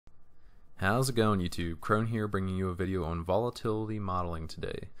How's it going, YouTube? Crone here, bringing you a video on volatility modeling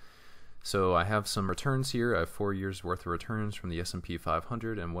today. So I have some returns here. I have 4 years worth of returns from the S&P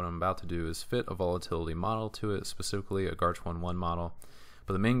 500, and what I'm about to do is fit a volatility model to it, specifically a GARCH1 model.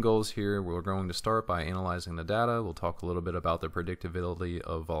 But the main goals here, we're going to start by analyzing the data. We'll talk a little bit about the predictability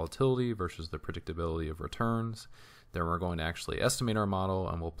of volatility versus the predictability of returns. Then we're going to actually estimate our model,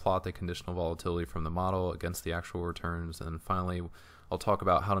 and we'll plot the conditional volatility from the model against the actual returns. And then finally, I'll talk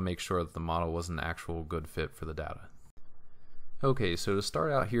about how to make sure that the model was an actual good fit for the data. Okay, so to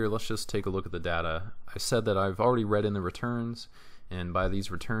start out here, let's just take a look at the data. I said that I've already read in the returns, and by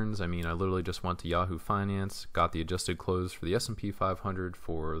these returns, I mean I literally just went to Yahoo Finance, got the adjusted close for the S&P 500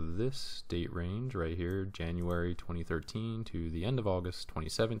 for this date range right here, January 2013 to the end of August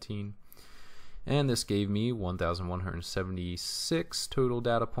 2017. And this gave me 1,176 total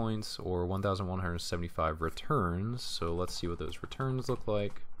data points, or 1,175 returns. So let's see what those returns look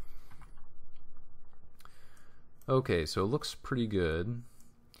like. Okay, so it looks pretty good.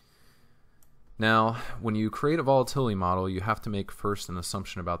 Now, when you create a volatility model, you have to make first an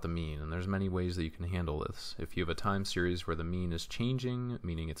assumption about the mean, and there's many ways that you can handle this. If you have a time series where the mean is changing,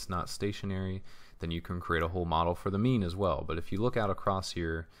 meaning it's not stationary, then you can create a whole model for the mean as well. But if you look out across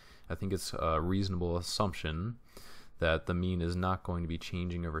here, I think it's a reasonable assumption that the mean is not going to be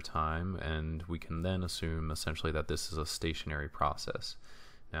changing over time, and we can then assume essentially that this is a stationary process.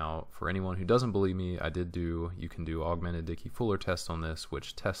 Now, for anyone who doesn't believe me, you can do augmented Dickey-Fuller test on this,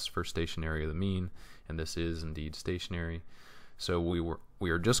 which tests for stationary of the mean, and this is indeed stationary. So we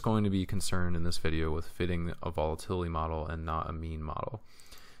are just going to be concerned in this video with fitting a volatility model and not a mean model.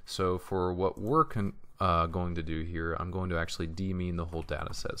 So for what we're going to do here, I'm going to actually demean the whole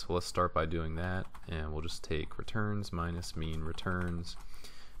data set. So let's start by doing that, and we'll just take returns minus mean returns.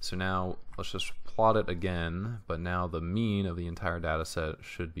 So now let's just plot it again, but now the mean of the entire data set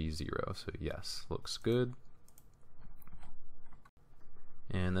should be 0. So yes, looks good.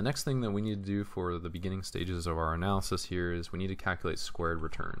 And the next thing that we need to do for the beginning stages of our analysis here is we need to calculate squared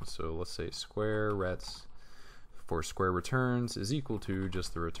returns. So let's say square rets for square returns is equal to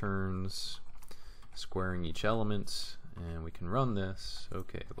just the returns squaring each element, and we can run this.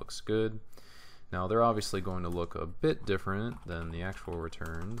 Okay, it looks good. Now they're obviously going to look a bit different than the actual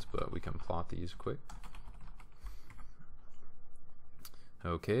returns, but we can plot these quick.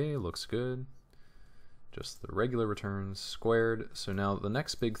 Okay, looks good. Just the regular returns squared. So now the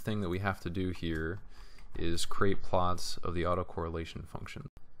next big thing that we have to do here is create plots of the autocorrelation function.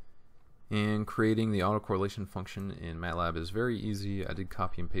 And creating the autocorrelation function in MATLAB is very easy. I did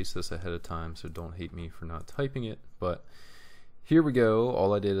copy and paste this ahead of time, so don't hate me for not typing it. But here we go.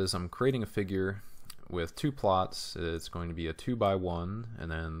 All I did is I'm creating a figure with two plots. It's going to be a 2 by 1,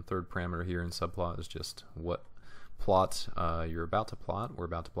 and then third parameter here in subplot is just what plot you're about to plot. We're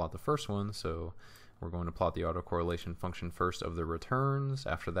about to plot the first one, so we're going to plot the autocorrelation function first of the returns.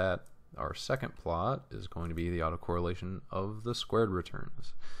 After that, our second plot is going to be the autocorrelation of the squared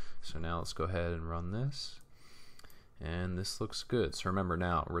returns. So now let's go ahead and run this, and this looks good. So remember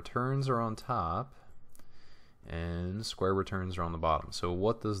now, returns are on top and square returns are on the bottom. So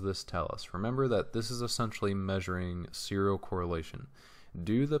what does this tell us? Remember that this is essentially measuring serial correlation.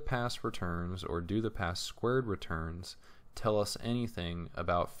 Do the past returns or do the past squared returns tell us anything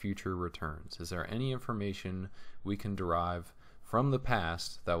about future returns? Is there any information we can derive from the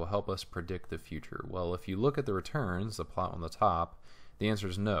past that will help us predict the future? Well, if you look at the returns, the plot on the top, the answer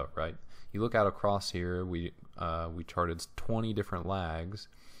is no, right? You look out across here, we charted 20 different lags,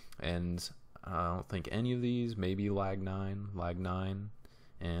 and I don't think any of these, maybe lag 9,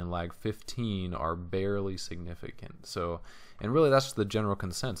 and lag 15 are barely significant. So, and really that's the general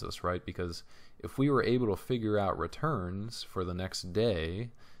consensus, right? Because if we were able to figure out returns for the next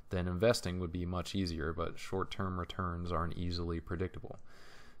day, then investing would be much easier, but short-term returns aren't easily predictable.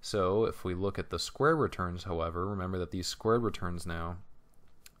 So if we look at the square returns, however, remember that these squared returns now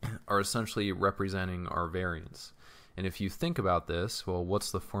are essentially representing our variance. And if you think about this, well,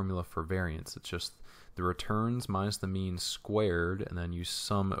 what's the formula for variance? It's just the returns minus the mean squared, and then you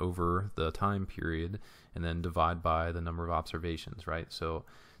sum over the time period and then divide by the number of observations, right? So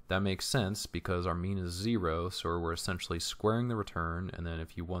that makes sense because our mean is 0, so we're essentially squaring the return, and then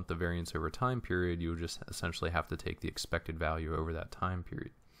if you want the variance over time period, you would just essentially have to take the expected value over that time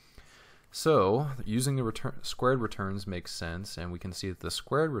period. So using the squared returns makes sense, and we can see that the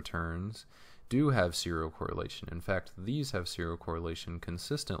squared returns do have serial correlation. In fact, these have serial correlation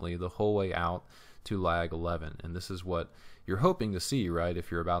consistently the whole way out to lag 11, and this is what you're hoping to see, right?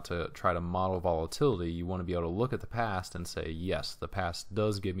 If you're about to try to model volatility, you want to be able to look at the past and say, yes, the past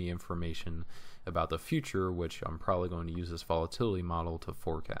does give me information about the future, which I'm probably going to use this volatility model to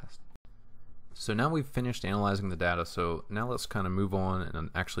forecast. So now we've finished analyzing the data, so now let's kind of move on and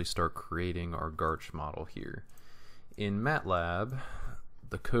actually start creating our GARCH model here. In MATLAB,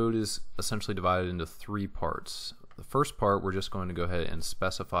 the code is essentially divided into 3 parts. The first part, we're just going to go ahead and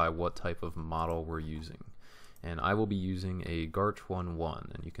specify what type of model we're using. And I will be using a GARCH1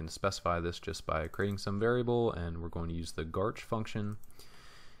 1, and you can specify this just by creating some variable, and we're going to use the GARCH function.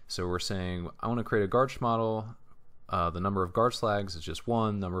 So we're saying I want to create a GARCH model. The number of GARCH lags is just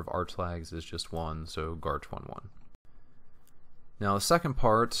 1, number of arch lags is just 1, so GARCH1 1. Now the second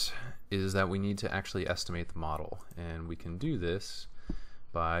part is that we need to actually estimate the model, and we can do this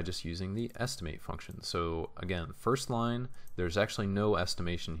by just using the estimate function. So again, first line, there's actually no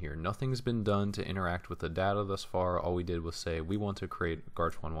estimation here. Nothing's been done to interact with the data thus far. All we did was say we want to create a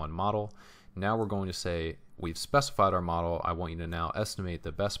GARCH1 1 model. Now we're going to say we've specified our model. I want you to now estimate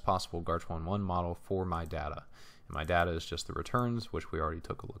the best possible GARCH1 1 model for my data. And my data is just the returns, which we already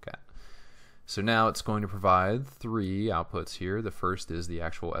took a look at. So now it's going to provide 3 outputs here. The first is the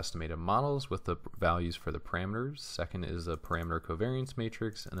actual estimated models with the values for the parameters. Second is the parameter covariance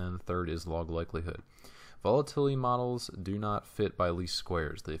matrix, and then the third is log likelihood. Volatility models do not fit by least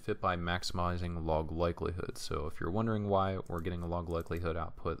squares. They fit by maximizing log likelihood. So if you're wondering why we're getting a log likelihood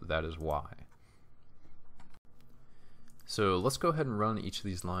output, that is why. So let's go ahead and run each of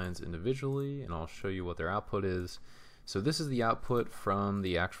these lines individually, and I'll show you what their output is. So this is the output from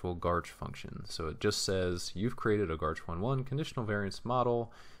the actual GARCH function. So it just says you've created a GARCH1 1 conditional variance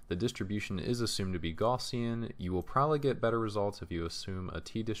model. The distribution is assumed to be Gaussian. You will probably get better results if you assume a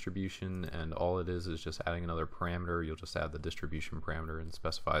t-distribution, and all it is just adding another parameter. You'll just add the distribution parameter and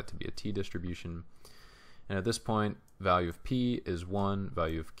specify it to be a t-distribution. And at this point, value of p is 1,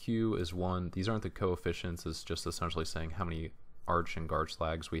 value of q is 1. These aren't the coefficients, it's just essentially saying how many arch and GARCH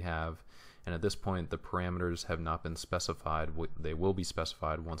lags we have. And at this point, the parameters have not been specified. They will be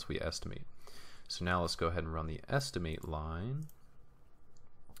specified once we estimate. So now let's go ahead and run the estimate line.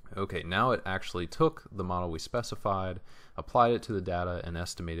 Okay, now it actually took the model we specified, applied it to the data, and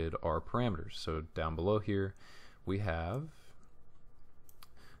estimated our parameters. So down below here, we have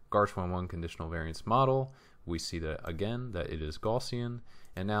GARCH1 1 conditional variance model. We see that again that it is Gaussian.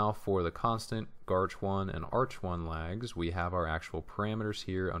 And now for the constant GARCH1 and arch1 lags, we have our actual parameters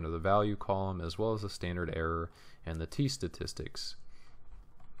here under the value column, as well as the standard error and the t-statistics.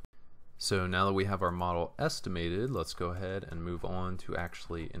 So now that we have our model estimated, let's go ahead and move on to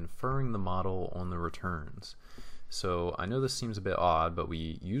actually inferring the model on the returns. So I know this seems a bit odd, but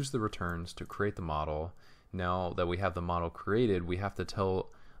we use the returns to create the model. Now that we have the model created, we have to tell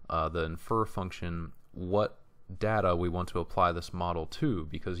the infer function what data we want to apply this model to,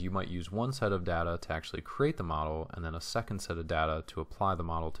 because you might use one set of data to actually create the model and then a second set of data to apply the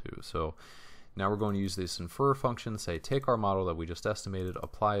model to. So now we're going to use this infer function, say take our model that we just estimated,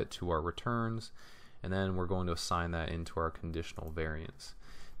 apply it to our returns, and then we're going to assign that into our conditional variance.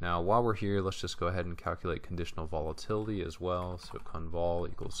 Now while we're here, let's just go ahead and calculate conditional volatility as well. So convol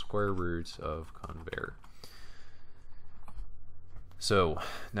equals square root of convar. So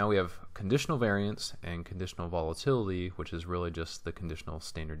now we have conditional variance and conditional volatility, which is really just the conditional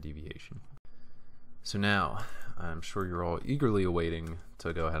standard deviation. So now I'm sure you're all eagerly awaiting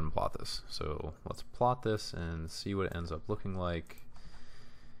to go ahead and plot this. So let's plot this and see what it ends up looking like.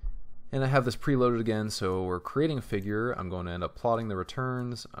 And I have this preloaded again, so we're creating a figure. I'm going to end up plotting the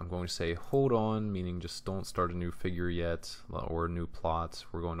returns. I'm going to say hold on, meaning just don't start a new figure yet or a new plot.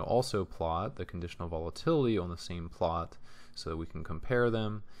 We're going to also plot the conditional volatility on the same plot so that we can compare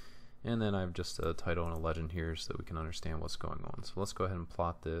them. And then I've just a title and a legend here so that we can understand what's going on. So let's go ahead and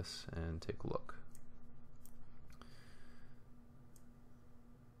plot this and take a look.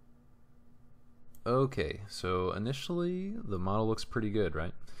 Okay, so initially the model looks pretty good,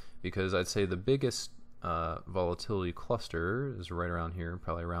 right? Because I'd say the biggest volatility cluster is right around here,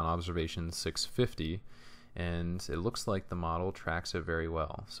 probably around observation 650, and it looks like the model tracks it very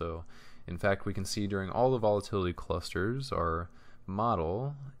well. So in fact, we can see during all the volatility clusters, our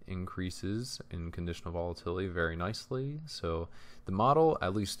model increases in conditional volatility very nicely. So the model,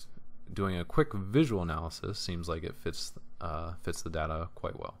 at least doing a quick visual analysis, seems like it fits the data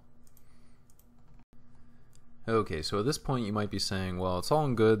quite well. Okay, so at this point you might be saying, well, it's all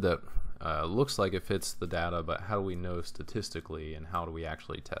good that looks like it fits the data, but how do we know statistically and how do we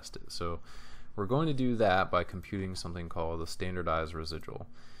actually test it? So we're going to do that by computing something called the standardized residual.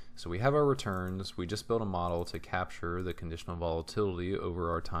 So we have our returns, we just built a model to capture the conditional volatility over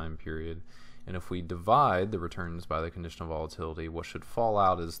our time period, and if we divide the returns by the conditional volatility, what should fall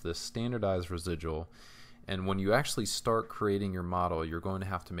out is this standardized residual. And when you actually start creating your model, you're going to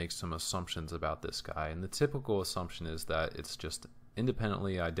have to make some assumptions about this guy. And the typical assumption is that it's just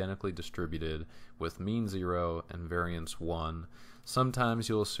independently identically distributed with mean 0 and variance 1. Sometimes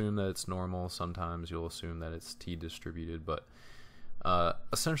you'll assume that it's normal, sometimes you'll assume that it's t-distributed, but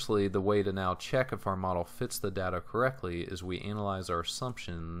essentially the way to now check if our model fits the data correctly is we analyze our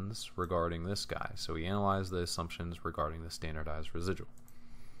assumptions regarding this guy. So we analyze the assumptions regarding the standardized residual.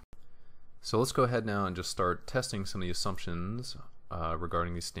 So let's go ahead now and just start testing some of the assumptions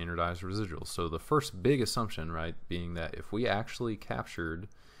regarding these standardized residuals. So the first big assumption, right, being that if we actually captured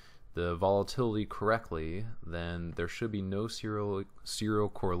the volatility correctly, then there should be no serial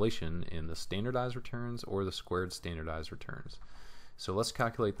correlation in the standardized returns or the squared standardized returns. So let's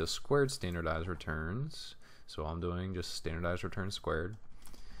calculate the squared standardized returns. So I'm doing just standardized returns squared.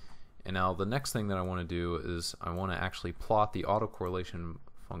 And now the next thing that I want to do is I want to actually plot the autocorrelation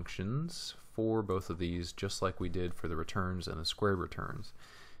functions for both of these, just like we did for the returns and the squared returns.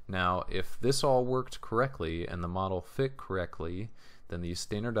 Now if this all worked correctly and the model fit correctly, then these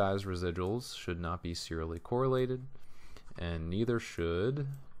standardized residuals should not be serially correlated, and neither should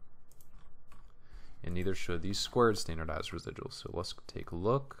these squared standardized residuals. So let's take a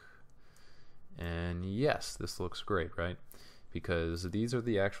look, and yes, this looks great, right? Because these are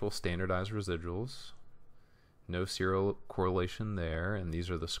the actual standardized residuals, no serial correlation there, and these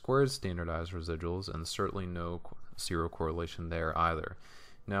are the squared standardized residuals, and certainly no serial correlation there either.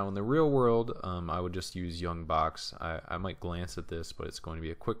 Now in the real world, I would just use Ljung-Box. I might glance at this, but it's going to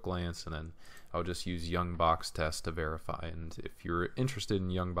be a quick glance, and then I'll just use Ljung-Box test to verify. And if you're interested in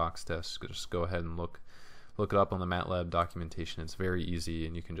Ljung-Box tests, just go ahead and look it up on the MATLAB documentation. It's very easy,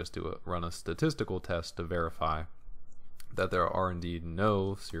 and you can just run a statistical test to verify that there are indeed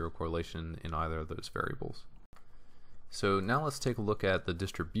no serial correlation in either of those variables. So now let's take a look at the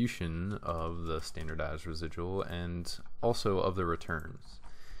distribution of the standardized residual and also of the returns.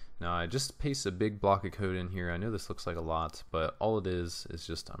 Now I just pasted a big block of code in here. I know this looks like a lot, but all it is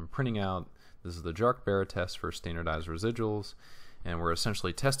just I'm printing out, this is the Jarque-Bera test for standardized residuals, and we're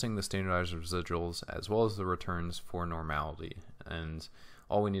essentially testing the standardized residuals as well as the returns for normality. And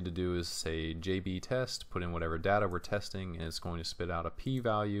all we need to do is say JB test, put in whatever data we're testing, and it's going to spit out a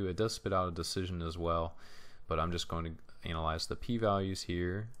p-value. It does spit out a decision as well, but I'm just going to analyze the p-values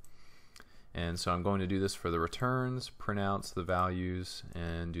here. And so I'm going to do this for the returns, print out the values,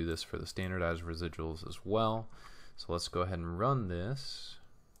 and do this for the standardized residuals as well. So let's go ahead and run this.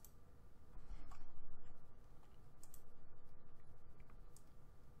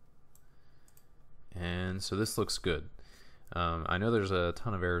 And so this looks good. I know there's a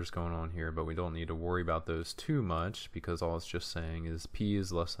ton of errors going on here, but we don't need to worry about those too much, because all it's just saying is p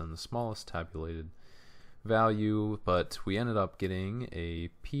is less than the smallest tabulated value, but we ended up getting a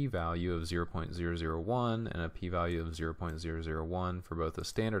p-value of 0.001 and a p-value of 0.001 for both the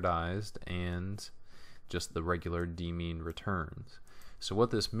standardized and just the regular d-mean returns. So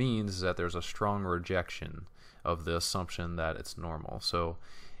what this means is that there's a strong rejection of the assumption that it's normal. So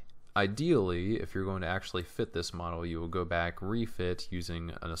ideally, if you're going to actually fit this model, you will go back, refit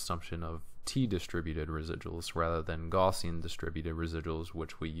using an assumption of t-distributed residuals rather than Gaussian distributed residuals,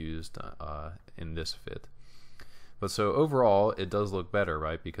 which we used in this fit. But so overall, it does look better,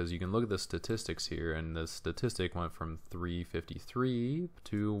 right? Because you can look at the statistics here, and the statistic went from 353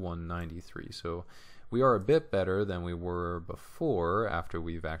 to 193. So we are a bit better than we were before after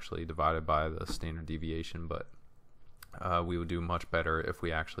we've actually divided by the standard deviation, but we would do much better if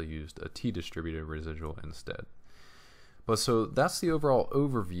we actually used a t-distributed residual instead. But so that's the overall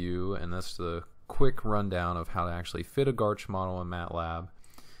overview, and that's the quick rundown of how to actually fit a GARCH model in MATLAB,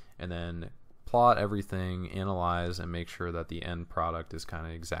 and then plot everything, analyze, and make sure that the end product is kind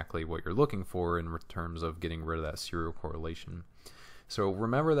of exactly what you're looking for in terms of getting rid of that serial correlation. So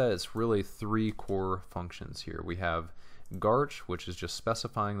remember that it's really three core functions here. We have GARCH, which is just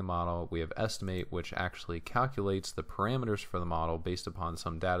specifying the model. We have estimate, which actually calculates the parameters for the model based upon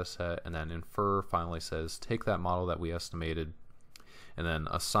some data set, and then infer finally says take that model that we estimated and then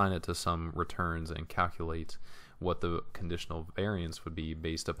assign it to some returns and calculate what the conditional variance would be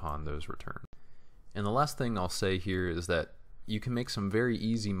based upon those returns. And the last thing I'll say here is that you can make some very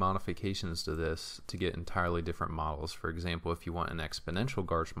easy modifications to this to get entirely different models. For example, if you want an exponential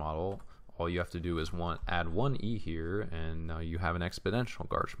GARCH model, all you have to do is add one e here, and now you have an exponential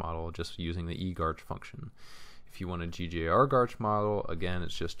GARCH model just using the eGARCH function. If you want a GJR GARCH model, again,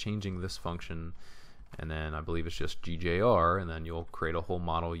 it's just changing this function, and then I believe it's just GJR, and then you'll create a whole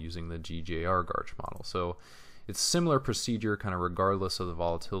model using the GJR GARCH model. So it's similar procedure kind of regardless of the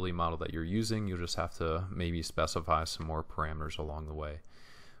volatility model that you're using. You'll just have to maybe specify some more parameters along the way.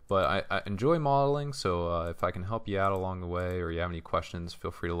 But I enjoy modeling, so if I can help you out along the way or you have any questions,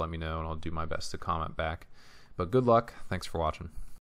 feel free to let me know and I'll do my best to comment back. But good luck. Thanks for watching.